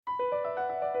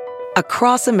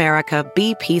Across America,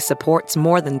 BP supports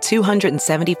more than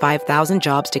 275,000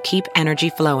 jobs to keep energy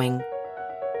flowing.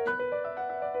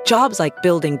 Jobs like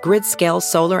building grid-scale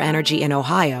solar energy in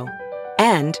Ohio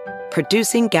and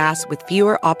producing gas with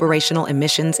fewer operational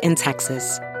emissions in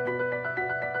Texas.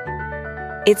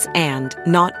 It's and,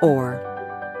 not or.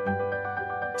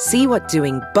 See what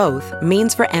doing both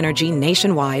means for energy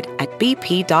nationwide at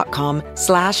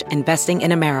bp.com/investing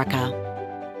in America.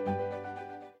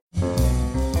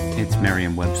 It's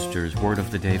Merriam-Webster's Word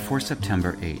of the Day for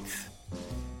September 8th.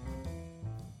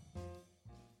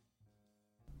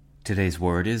 Today's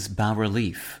word is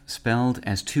bas-relief, spelled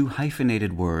as two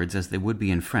hyphenated words as they would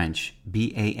be in French,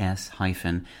 bas-relief.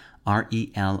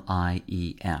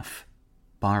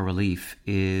 Bas-relief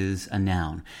is a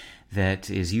noun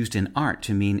that is used in art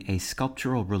to mean a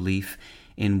sculptural relief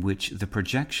in which the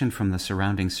projection from the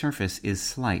surrounding surface is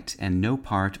slight and no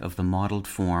part of the modeled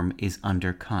form is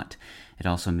undercut. It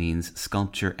also means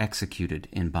sculpture executed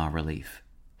in bas-relief.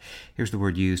 Here's the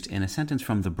word used in a sentence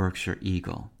from the Berkshire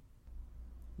Eagle.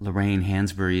 Lorraine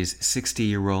Hansberry's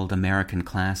 60-year-old American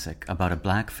classic about a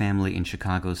black family in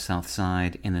Chicago's South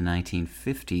Side in the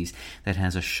 1950s that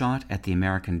has a shot at the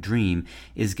American dream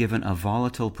is given a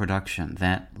volatile production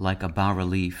that, like a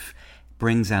bas-relief,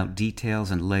 brings out details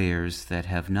and layers that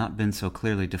have not been so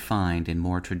clearly defined in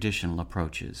more traditional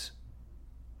approaches.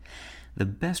 The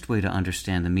best way to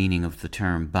understand the meaning of the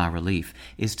term bas-relief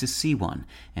is to see one,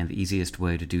 and the easiest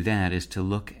way to do that is to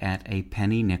look at a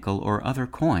penny, nickel, or other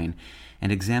coin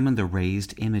and examine the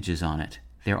raised images on it.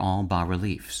 They're all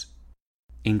bas-reliefs.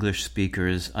 English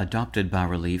speakers adopted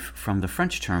bas-relief from the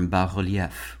French term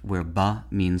bas-relief, where bas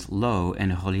means low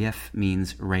and relief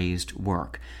means raised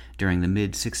work, during the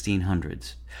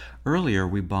mid-1600s. Earlier,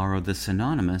 we borrowed the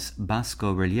synonymous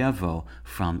basco-rilievo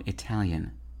from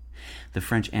Italian. The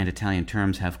French and Italian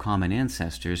terms have common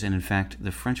ancestors, and in fact,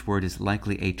 the French word is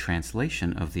likely a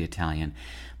translation of the Italian,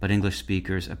 but English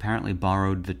speakers apparently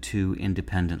borrowed the two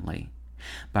independently.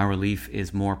 Bas-relief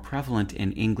is more prevalent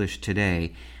in English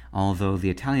today, although the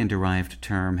Italian-derived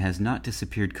term has not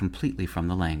disappeared completely from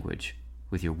the language.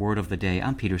 With your Word of the Day,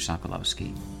 I'm Peter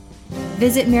Sokolowski.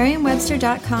 Visit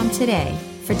Merriam-Webster.com today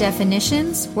for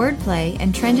definitions, wordplay,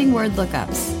 and trending word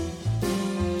lookups.